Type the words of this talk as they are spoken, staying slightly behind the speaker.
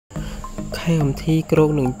KTM ក្រោក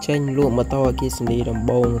នឹងចេញលក់ម៉ូតូអគ្គិសនីដំ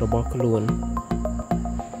បូងរបស់ខ្លួន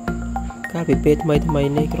កាលពីពេលថ្មី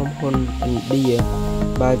នេះក្រុមហ៊ុន India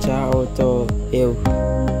Baja Auto L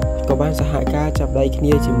ក៏បានសហការចាប់ដៃគ្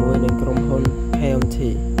នាជាមួយនឹងក្រុមហ៊ុន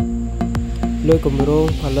KTM លើគម្រោង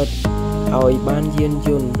ផលិតឲ្យបានយានយ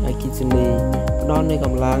ន្តអគ្គិសនីផ្ដល់នូវក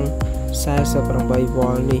ម្លាំង48វ៉ុ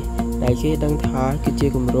លនេះដែលគេដឹងថាគឺជា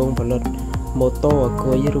គម្រោងផលិតម៉ូតូអ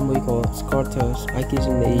គុយឬមួយក៏ scooter អគ្គិស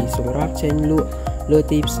នីសម្រាប់ចេញលក់លើ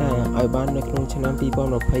ទីផ្សារឲ្យបាននៅក្នុងឆ្នាំ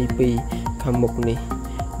2022ខាងមុខនេះ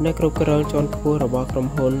អ្នកគ្រប់គ្រងជាន់ខ្ពស់របស់ក្រុម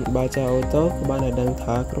ហ៊ុន Baja Auto ក៏បានឲ្យដឹង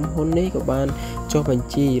ថាក្រុមហ៊ុននេះក៏បានចុះបញ្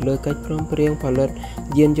ជីលើកិច្ចព្រមព្រៀងផលិត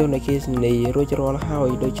យានយន្តអគ្គិសនីរួចរាល់ហើយ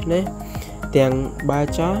ដូច្នេះទាំង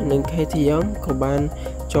Baja និង KTM ក៏បាន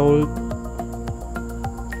ចូល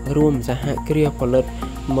រួមសហគ្រាសផលិត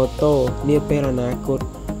ម៉ូតូនាពេលអនាគត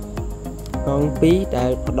អង្គ2ដែ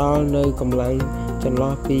លផ្ដល់នៅកម្លាំងចន្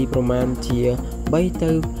លោះពីប្រមាណជា3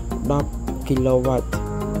ទៅ10គីឡូវ៉ាត់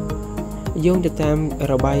យោងទៅតាម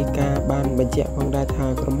របាយការណ៍បានបញ្ជាក់ផងដែរថា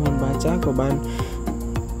ក្រុមហ៊ុន Baja ក៏បាន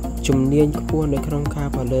ជំនាញខ្ពស់នៅក្នុងការ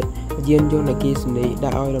ផលិតយានយន្តអគ្គិសនីដែ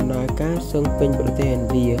លឲ្យដំណើរការសឹងពេញប្រទេសឥណ្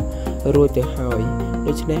ឌារួចទៅហើយ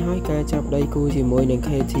ដូច្នេះហើយការចាប់ដៃគូជាមួយនឹង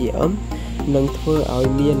KTM នឹងធ្វើឲ្យ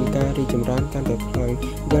មានការរីកចម្រើនកាន់តែខ្លាំង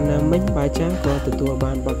យ៉ាងណាមិញ Baja ក៏ទទួល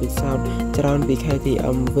បានបទពិសោធន៍ច្រើនពី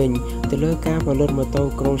KTM វិញទៅលើការផលិតម៉ូតូ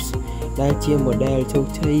Cross ដែលជា model ជោគ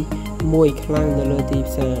ជ័យមួយខ្លាំងនៅលើទី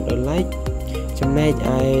ផ្សារដោយឡែកចំណែក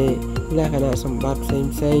ឯលក្ខណៈសម្បត្តិ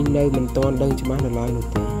ផ្សេងៗនៅមិនទាន់ដឹងច្បាស់នៅឡើយនោះ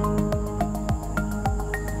ទេ